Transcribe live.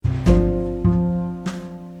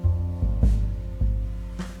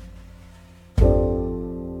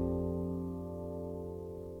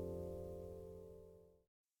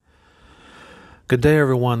Good day,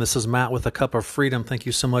 everyone. This is Matt with A Cup of Freedom. Thank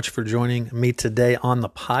you so much for joining me today on the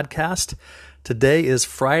podcast. Today is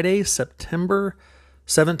Friday, September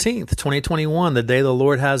 17th, 2021, the day the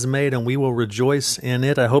Lord has made, and we will rejoice in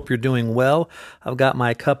it. I hope you're doing well. I've got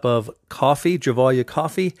my cup of coffee, Gevalia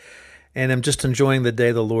coffee, and I'm just enjoying the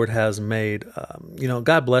day the Lord has made.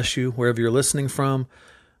 God bless you wherever you're listening from.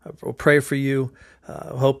 I'll pray for you.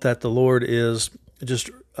 Hope that the Lord is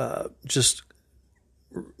just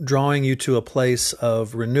drawing you to a place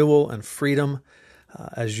of renewal and freedom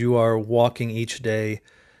as you are walking each day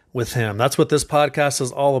with Him. That's what this podcast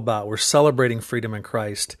is all about. We're celebrating freedom in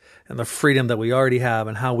Christ and the freedom that we already have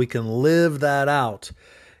and how we can live that out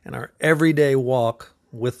in our everyday walk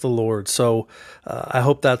with the Lord. So I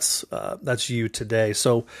hope that's you today.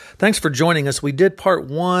 So thanks for joining us. We did part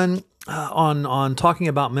one on talking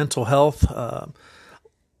about mental health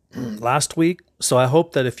last week. So I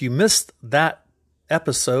hope that if you missed that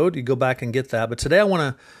episode, you go back and get that. But today I want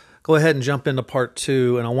to go ahead and jump into part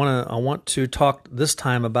two, and I want to talk this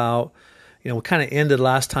time about, we kind of ended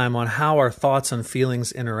last time on how our thoughts and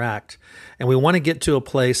feelings interact, and we want to get to a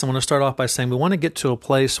place. I want to start off by saying we want to get to a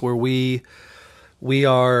place where we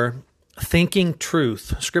are thinking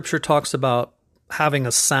truth. Scripture talks about having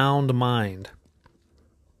a sound mind.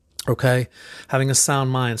 Okay, having a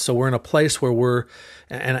sound mind. So we're in a place where we're,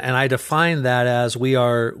 and I define that as we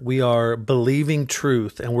are believing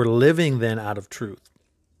truth, and we're living then out of truth.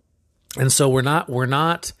 And so we're not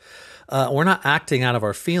acting out of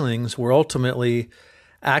our feelings. We're ultimately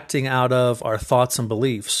acting out of our thoughts and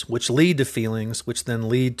beliefs, which lead to feelings, which then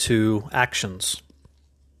lead to actions.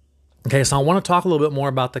 Okay, so I want to talk a little bit more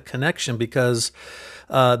about the connection, because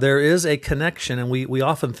there is a connection, and we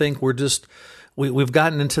often think we've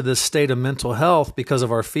gotten into this state of mental health because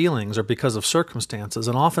of our feelings or because of circumstances,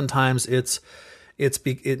 and oftentimes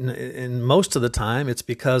in most of the time it's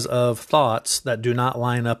because of thoughts that do not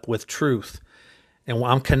line up with truth. And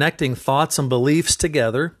I'm connecting thoughts and beliefs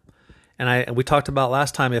together, and we talked about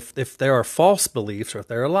last time if there are false beliefs or if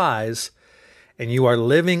there are lies, and you are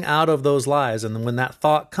living out of those lies, and then when that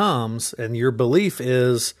thought comes and your belief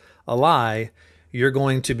is a lie, you're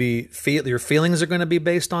going to be your feelings are going to be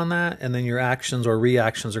based on that, and then your actions or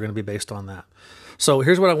reactions are going to be based on that. So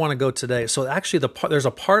here's what I want to go today. So actually, there's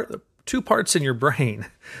two parts in your brain.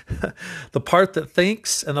 The part that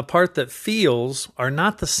thinks and the part that feels are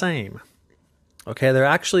not the same. Okay, they're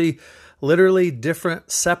actually literally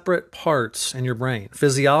different, separate parts in your brain.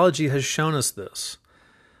 Physiology has shown us this.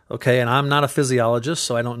 Okay, and I'm not a physiologist,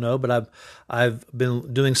 so I don't know, but I've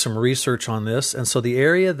been doing some research on this, and so the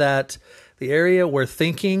area where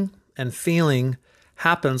thinking and feeling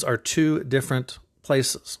happens are two different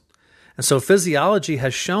places. And so physiology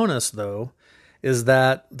has shown us, though, is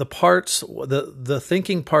that the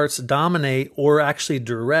thinking parts dominate or actually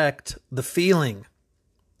direct the feeling.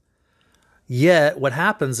 Yet what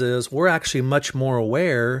happens is we're actually much more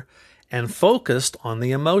aware and focused on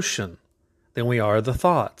the emotion than we are the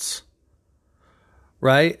thoughts.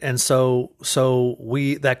 Right? And so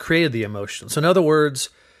that created the emotion. So in other words,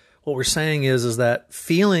 what we're saying is that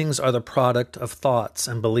feelings are the product of thoughts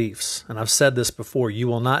and beliefs. And I've said this before, you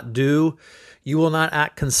will not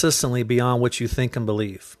act consistently beyond what you think and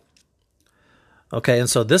believe. Okay, and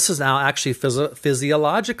so this is now actually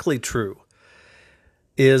physiologically true,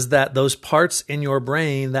 is that those parts in your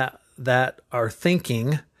brain that are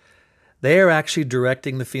thinking, they are actually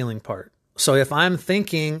directing the feeling part. So if I'm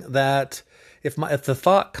thinking that, if the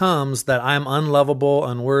thought comes that I'm unlovable,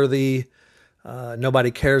 unworthy,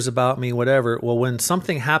 nobody cares about me, whatever. Well, when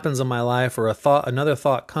something happens in my life or another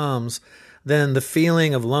thought comes, then the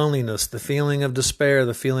feeling of loneliness, the feeling of despair,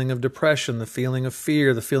 the feeling of depression, the feeling of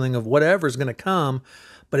fear, the feeling of whatever is going to come,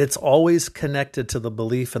 but it's always connected to the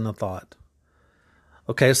belief and the thought.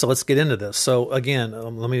 Okay, so let's get into this. So again,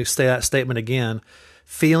 let me say that statement again.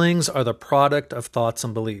 Feelings are the product of thoughts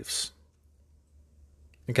and beliefs.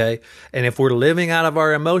 Okay, and if we're living out of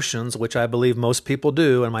our emotions, which I believe most people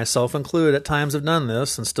do, and myself included at times have done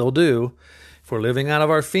this and still do, if we're living out of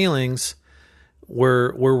our feelings,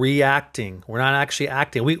 we're reacting. We're not actually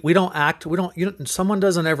acting. We don't act. Someone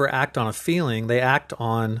doesn't ever act on a feeling.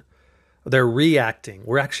 They're reacting.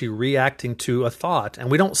 We're actually reacting to a thought, and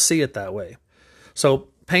we don't see it that way. So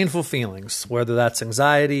painful feelings, whether that's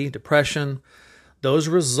anxiety, depression, those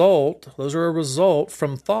are a result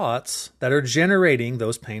from thoughts that are generating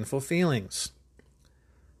those painful feelings.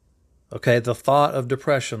 Okay, the thought of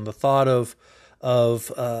depression, the thought of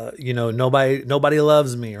nobody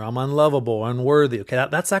loves me, or I'm unlovable, or unworthy. Okay,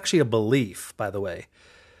 that's actually a belief, by the way.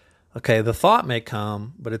 Okay, the thought may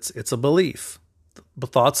come, but it's a belief.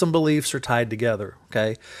 But thoughts and beliefs are tied together.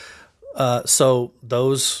 Okay, So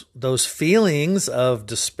those feelings of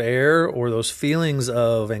despair, or those feelings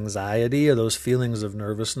of anxiety, or those feelings of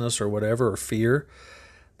nervousness, or whatever, or fear,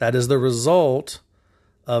 that is the result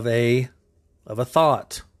of a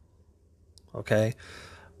thought. Okay.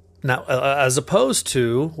 Now, as opposed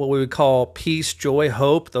to what we would call peace, joy,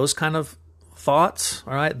 hope, those kind of thoughts,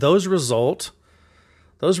 all right, those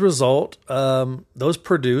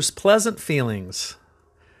produce pleasant feelings,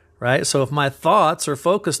 right? So if my thoughts are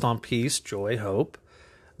focused on peace, joy, hope,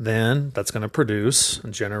 then that's going to produce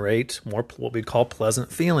and generate more what we call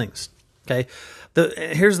pleasant feelings. Okay.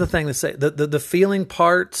 Here's the thing to say: the feeling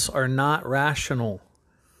parts are not rational.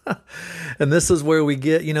 And this is where we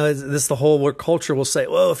get, this the whole where culture will say,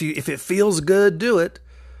 well, if it feels good, do it.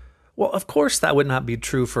 Well, of course that would not be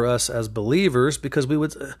true for us as believers, because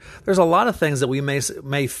there's a lot of things that we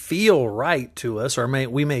may feel right to us, or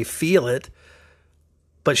we may feel it,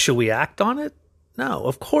 but should we act on it? No,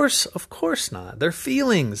 of course not. They're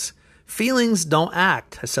feelings. Feelings don't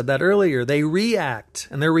act. I said that earlier. They react.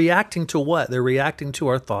 And they're reacting to what? They're reacting to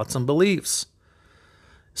our thoughts and beliefs.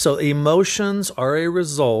 So emotions are a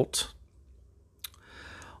result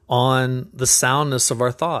on the soundness of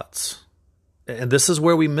our thoughts. And this is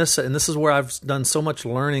where we miss it. And this is where I've done so much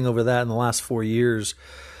learning over that in the last 4 years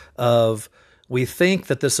of, we think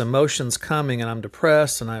that this emotion's coming and I'm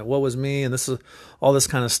depressed and what was me, and this is all this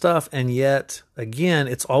kind of stuff. And yet, again,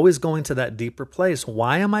 it's always going to that deeper place.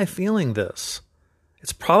 Why am I feeling this?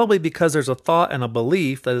 It's probably because there's a thought and a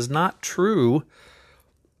belief that is not true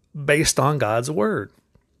based on God's word.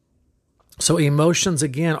 So emotions,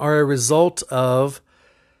 again, are a result of,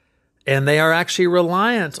 and they are actually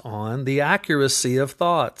reliant on, the accuracy of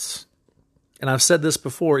thoughts. And I've said this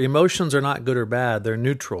before, emotions are not good or bad, they're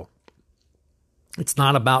neutral. It's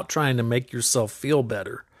not about trying to make yourself feel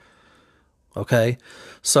better. Okay?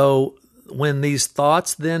 So when these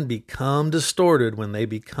thoughts then become distorted, when they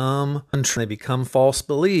become false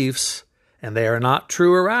beliefs, and they are not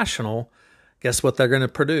true or rational, guess what they're going to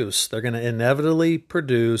produce? They're going to inevitably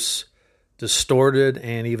produce distorted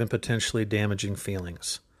and even potentially damaging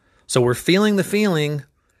feelings. So we're feeling the feeling,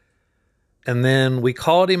 and then we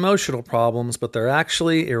call it emotional problems, but they're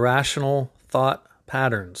actually irrational thought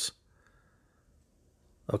patterns.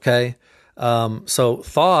 Okay? So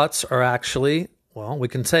thoughts are actually, well, we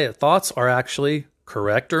can say it. Thoughts are actually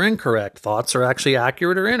correct or incorrect. Thoughts are actually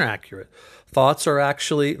accurate or inaccurate. Thoughts are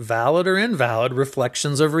actually valid or invalid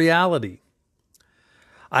reflections of reality.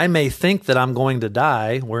 I may think that I'm going to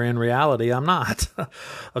die, where in reality I'm not.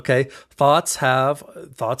 Okay? Thoughts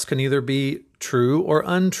can either be true or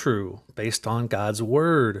untrue based on God's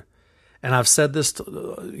word. And I've said this, for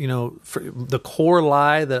the core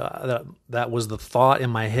lie that was the thought in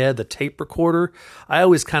my head, the tape recorder. I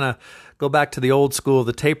always kind of go back to the old school,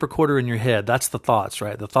 the tape recorder in your head. That's the thoughts,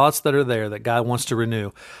 right? The thoughts that are there that God wants to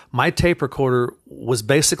renew. My tape recorder was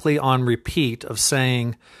basically on repeat of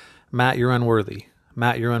saying, Matt, you're unworthy.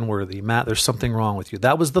 Matt, you're unworthy. Matt, there's something wrong with you.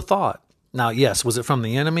 That was the thought. Now, yes, was it from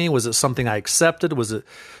the enemy? Was it something I accepted? Was it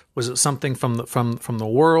something from the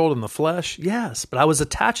world and the flesh? Yes, but I was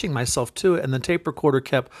attaching myself to it, and the tape recorder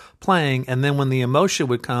kept playing. And then when the emotion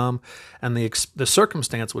would come and the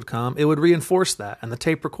circumstance would come, it would reinforce that, and the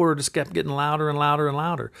tape recorder just kept getting louder and louder and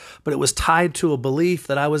louder. But it was tied to a belief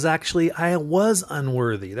that I was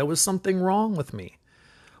unworthy. There was something wrong with me.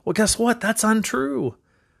 Well, guess what? That's untrue.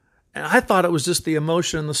 And I thought it was just the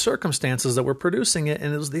emotion and the circumstances that were producing it,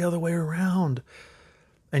 and it was the other way around.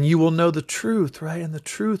 And you will know the truth, right? And the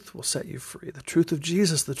truth will set you free. The truth of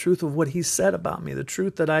Jesus, the truth of what he said about me, the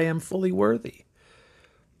truth that I am fully worthy.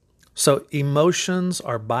 So emotions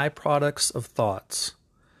are byproducts of thoughts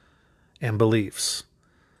and beliefs.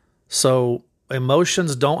 So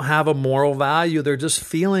emotions don't have a moral value. They're just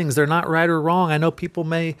feelings. They're not right or wrong. I know people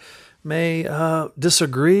may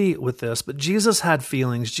disagree with this, but Jesus had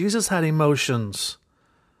feelings. Jesus had emotions.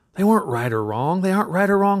 They weren't right or wrong. They aren't right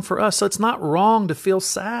or wrong for us. So it's not wrong to feel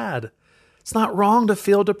sad. It's not wrong to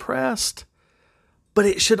feel depressed. But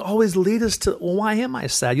it should always lead us to, well, why am I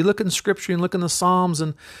sad? You look in Scripture and look in the Psalms,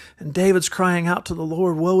 and David's crying out to the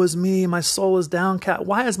Lord, woe is me, my soul is downcast.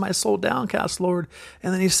 Why is my soul downcast, Lord?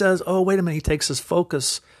 And then he says, oh, wait a minute. He takes his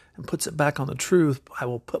focus and puts it back on the truth. I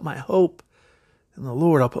will put my hope in the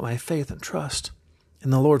Lord. I'll put my faith and trust in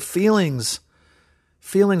the Lord. Feelings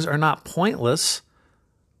are not pointless,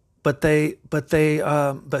 but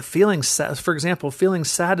feeling sad, for example, feeling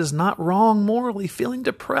sad is not wrong morally. Feeling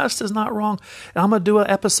depressed is not wrong. And I'm going to do an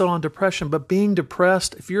episode on depression, but being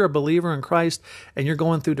depressed, if you're a believer in Christ and you're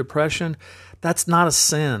going through depression, that's not a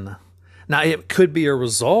sin. Now, it could be a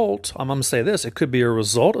result. I'm going to say this. It could be a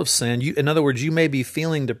result of sin. In other words, you may be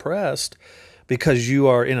feeling depressed because you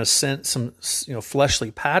are in a sense some fleshly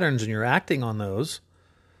patterns and you're acting on those.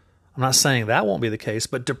 I'm not saying that won't be the case,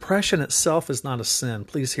 but depression itself is not a sin.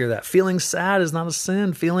 Please hear that. Feeling sad is not a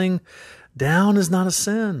sin. Feeling down is not a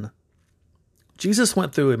sin. Jesus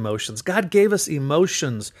went through emotions. God gave us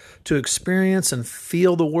emotions to experience and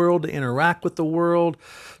feel the world, to interact with the world,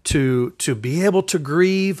 to be able to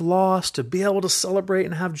grieve loss, to be able to celebrate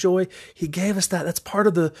and have joy. He gave us that. That's part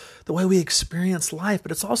of the way we experience life,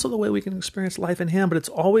 but it's also the way we can experience life in Him, but it's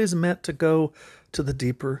always meant to go to the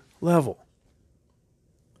deeper level.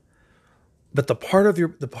 But the part of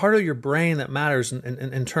your brain that matters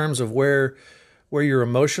in terms of where your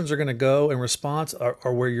emotions are going to go in response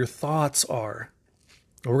are where your thoughts are.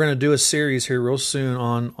 We're going to do a series here real soon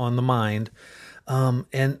on the mind,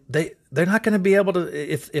 and they're not going to be able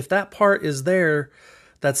to, if that part is there,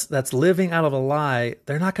 that's living out of a lie.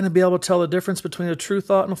 They're not going to be able to tell the difference between a true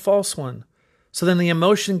thought and a false one. So then the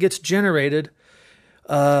emotion gets generated,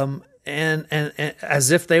 and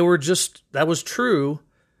as if they were that was true.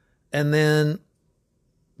 But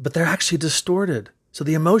they're actually distorted. So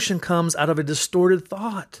the emotion comes out of a distorted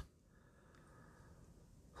thought.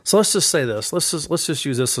 So let's just say this. Let's just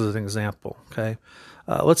use this as an example. Okay,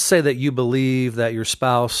 let's say that you believe that your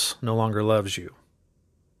spouse no longer loves you.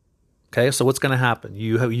 Okay, so what's going to happen?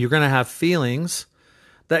 You're going to have feelings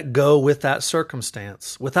that go with that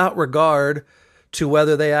circumstance, without regard to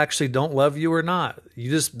whether they actually don't love you or not.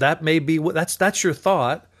 That may be that's your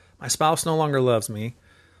thought. My spouse no longer loves me.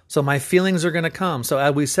 So my feelings are going to come. So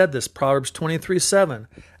as we said this, Proverbs 23:7,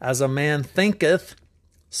 as a man thinketh,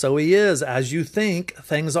 so he is. As you think,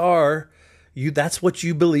 things are. That's what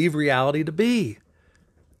you believe reality to be.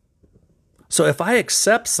 So if I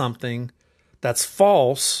accept something that's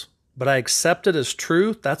false, but I accept it as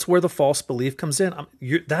truth, that's where the false belief comes in.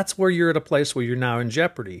 That's where you're at a place where you're now in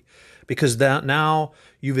jeopardy, because now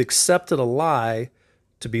you've accepted a lie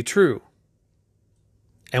to be true.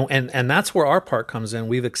 And that's where our part comes in.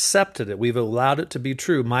 We've accepted it. We've allowed it to be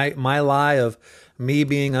true. My lie of me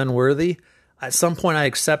being unworthy, at some point I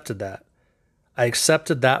accepted that. I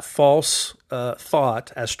accepted that false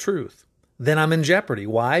thought as truth. Then I'm in jeopardy.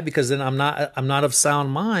 Why? Because then I'm not of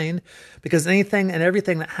sound mind, because anything and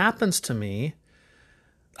everything that happens to me,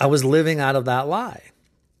 I was living out of that lie.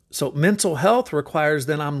 So mental health requires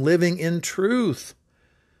then I'm living in truth.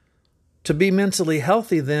 To be mentally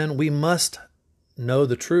healthy, then we must know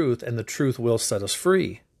the truth, and the truth will set us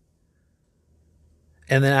free.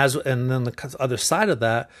 And then the other side of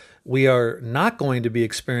that, we are not going to be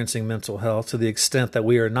experiencing mental health to the extent that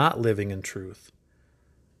we are not living in truth.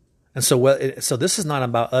 And so this is not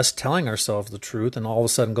about us telling ourselves the truth and all of a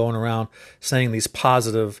sudden going around saying these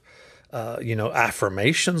positive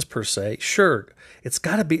affirmations per se. Sure, it's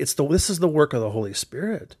got to be. This is the work of the Holy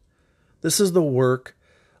Spirit. This is the work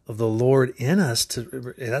of the Lord in us.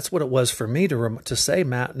 That's what it was for me to say,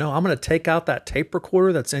 Matt, no, I'm going to take out that tape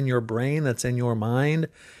recorder that's in your brain, that's in your mind,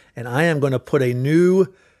 and I am going to put a new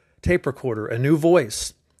tape recorder, a new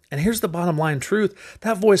voice. And here's the bottom line truth.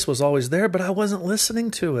 That voice was always there, but I wasn't listening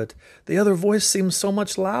to it. The other voice seemed so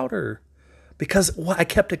much louder because I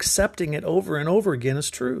kept accepting it over and over again as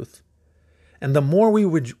truth. And the more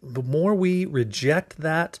we reject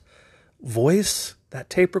that voice, that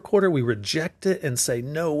tape recorder, we reject it and say,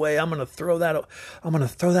 no way, I'm going to throw that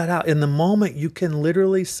out. In the moment, you can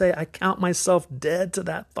literally say, I count myself dead to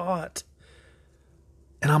that thought.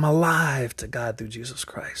 And I'm alive to God through Jesus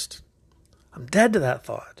Christ. I'm dead to that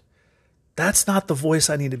thought. That's not the voice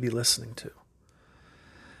I need to be listening to.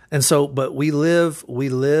 And so, but we live,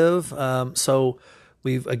 so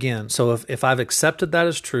if I've accepted that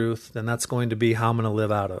as truth, then that's going to be how I'm going to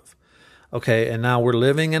live out of. Okay, and now we're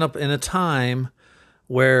living in a time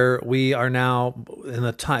where we are now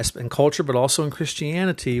in culture, but also in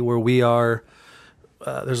Christianity, where we are.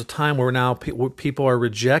 There's a time where now people are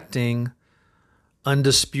rejecting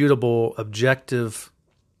undisputable, objective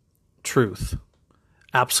truth.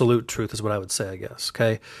 Absolute truth is what I would say, I guess.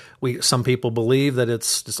 Okay, some people believe that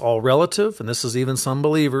it's just all relative, and this is even some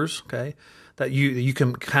believers. Okay, that you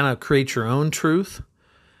can kind of create your own truth,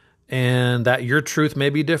 and that your truth may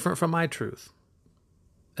be different from my truth.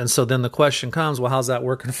 And so then the question comes, well, how's that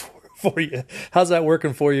working for you? How's that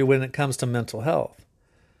working for you when it comes to mental health?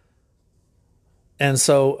 And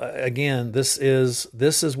so again, this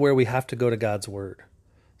is where we have to go to God's word.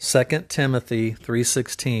 2 Timothy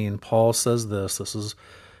 3:16, Paul says this. This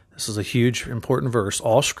is a huge, important verse.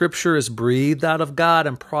 All scripture is breathed out of God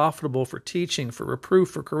and profitable for teaching, for reproof,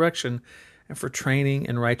 for correction, and for training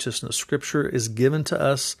in righteousness. Scripture is given to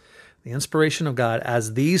us, the inspiration of God,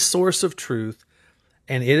 as the source of truth,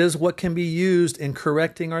 and it is what can be used in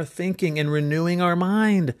correcting our thinking and renewing our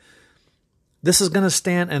mind. This is going to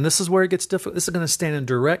stand, and this is where it gets difficult. This is going to stand in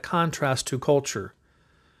direct contrast to culture.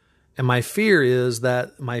 And my fear is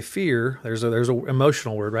that there's a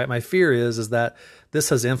emotional word, right? My fear is that this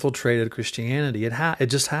has infiltrated Christianity. It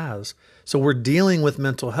just has. So we're dealing with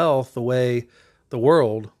mental health the way the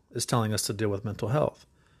world is telling us to deal with mental health,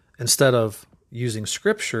 instead of using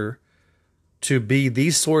Scripture to be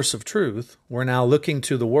the source of truth. We're now looking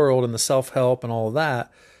to the world and the self-help and all of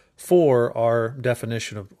that for our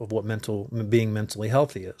definition of what being mentally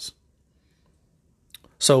healthy is.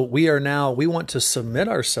 So we want to submit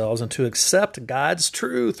ourselves and to accept God's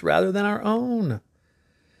truth rather than our own.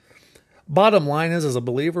 Bottom line is, as a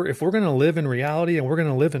believer, if we're going to live in reality and we're going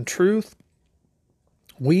to live in truth,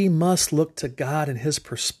 we must look to God and His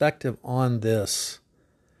perspective on this.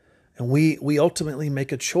 And we ultimately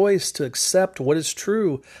make a choice to accept what is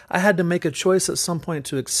true. I had to make a choice at some point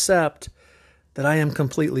to accept that I am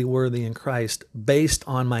completely worthy in Christ based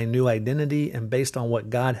on my new identity and based on what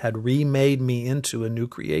God had remade me into, a new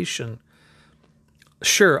creation.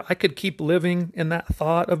 Sure, I could keep living in that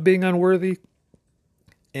thought of being unworthy,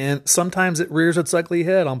 and sometimes it rears its ugly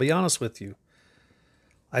head, I'll be honest with you.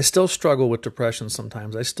 I still struggle with depression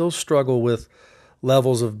sometimes. I still struggle with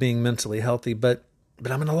levels of being mentally healthy, but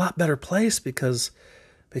I'm in a lot better place because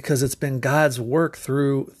it's been God's work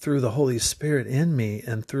through the Holy Spirit in me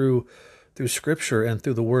and through Scripture and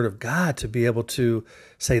through the Word of God to be able to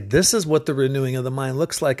say, this is what the renewing of the mind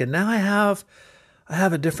looks like. And now I have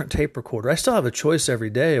a different tape recorder. I still have a choice every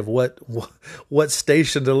day of what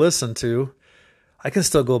station to listen to. I can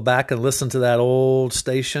still go back and listen to that old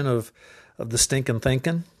station of the stinking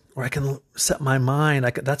thinking, or I can set my mind.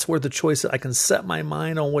 That's where the choice is. I can set my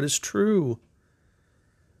mind on what is true.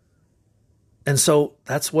 And so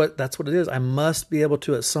that's what it is. I must be able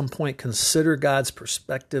to, at some point, consider God's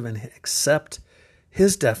perspective and accept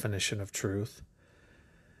His definition of truth.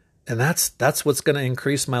 And that's what's going to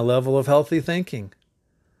increase my level of healthy thinking.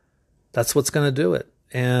 That's what's going to do it.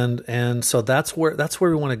 And so that's where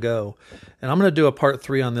we want to go. And I'm going to do a part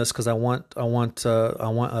 3 on this because I want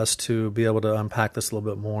us to be able to unpack this a little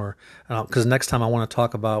bit more. Because next time I want to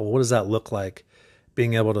talk about, well, what does that look like,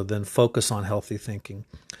 being able to then focus on healthy thinking.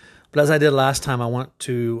 But as I did last time, I want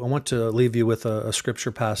to leave you with a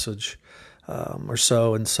scripture passage or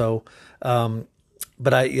so. And so,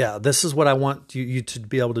 this is what I want you to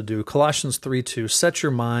be able to do. Colossians 3:2, set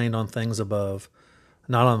your mind on things above,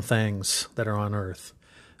 not on things that are on earth.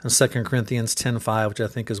 And 2 Corinthians 10:5, which I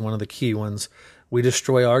think is one of the key ones, we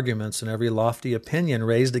destroy arguments and every lofty opinion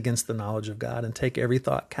raised against the knowledge of God and take every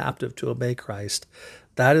thought captive to obey Christ.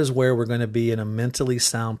 That is where we're going to be in a mentally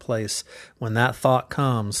sound place. When that thought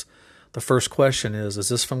comes, the first question is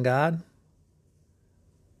this from God?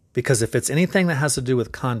 Because if it's anything that has to do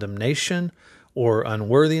with condemnation or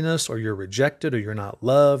unworthiness, or you're rejected, or you're not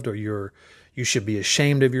loved, or you should be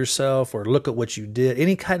ashamed of yourself, or look at what you did,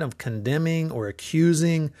 any kind of condemning or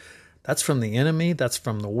accusing, that's from the enemy, that's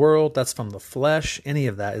from the world, that's from the flesh. Any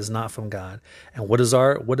of that is not from God. And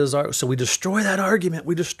so we destroy that argument,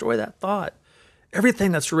 we destroy that thought.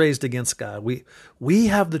 Everything that's raised against God, we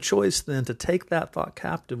have the choice then to take that thought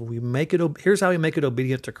captive. Here's how we make it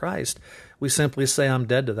obedient to Christ. We simply say, I'm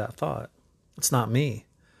dead to that thought. It's not me.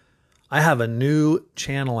 I have a new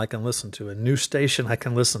channel I can listen to, a new station I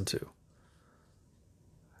can listen to.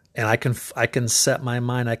 And I can set my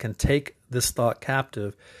mind, I can take this thought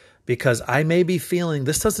captive, because I may be feeling,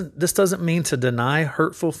 this doesn't mean to deny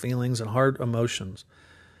hurtful feelings and hard emotions.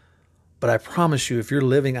 But I promise you, if you're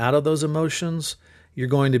living out of those emotions, you're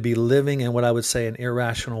going to be living in what I would say an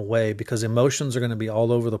irrational way, because emotions are going to be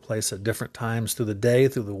all over the place at different times through the day,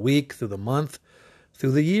 through the week, through the month,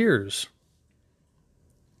 through the years.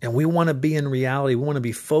 And we want to be in reality. We want to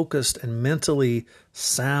be focused and mentally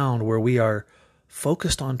sound, where we are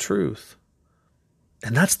focused on truth.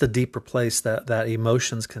 And that's the deeper place that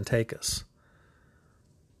emotions can take us.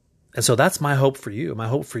 And so that's my hope for you. My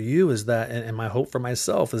hope for you is that, and my hope for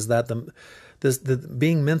myself is that the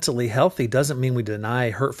being mentally healthy doesn't mean we deny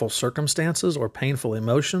hurtful circumstances or painful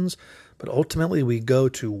emotions, but ultimately we go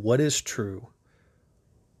to what is true.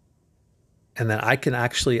 And that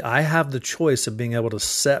I have the choice of being able to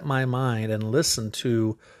set my mind and listen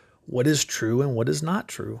to what is true and what is not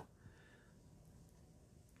true.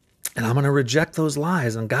 And I'm going to reject those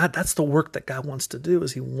lies. And God, that's the work that God wants to do,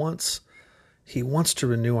 is He wants to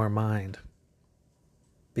renew our mind,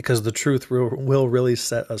 because the truth will really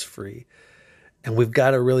set us free. And we've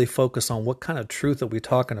got to really focus on what kind of truth are we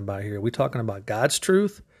talking about here. Are we talking about God's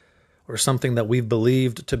truth, or something that we've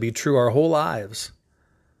believed to be true our whole lives?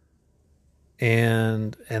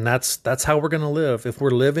 And that's how we're going to live. If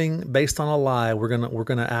we're living based on a lie, we're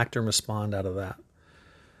going to act and respond out of that.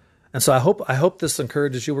 And so I hope this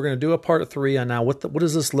encourages you. We're going to do a part 3 on now. What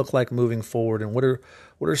does this look like moving forward, and what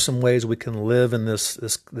are some ways we can live in this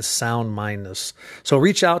sound mindness? So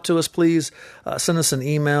reach out to us, please. Send us an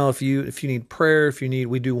email if you need prayer.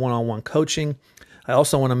 We do one-on-one coaching. I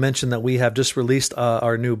also want to mention that we have just released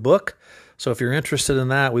our new book. So if you're interested in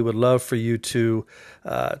that, we would love for you to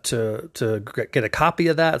get a copy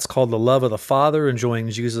of that. It's called The Love of the Father, Enjoying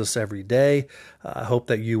Jesus Every Day. I hope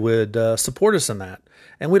that you would support us in that.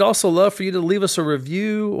 And we'd also love for you to leave us a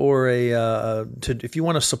review, or if you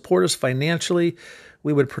want to support us financially,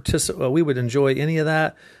 we would enjoy any of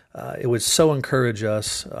that. It would so encourage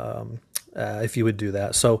us if you would do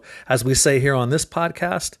that. So as we say here on this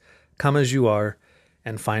podcast, come as you are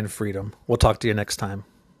and find freedom. We'll talk to you next time.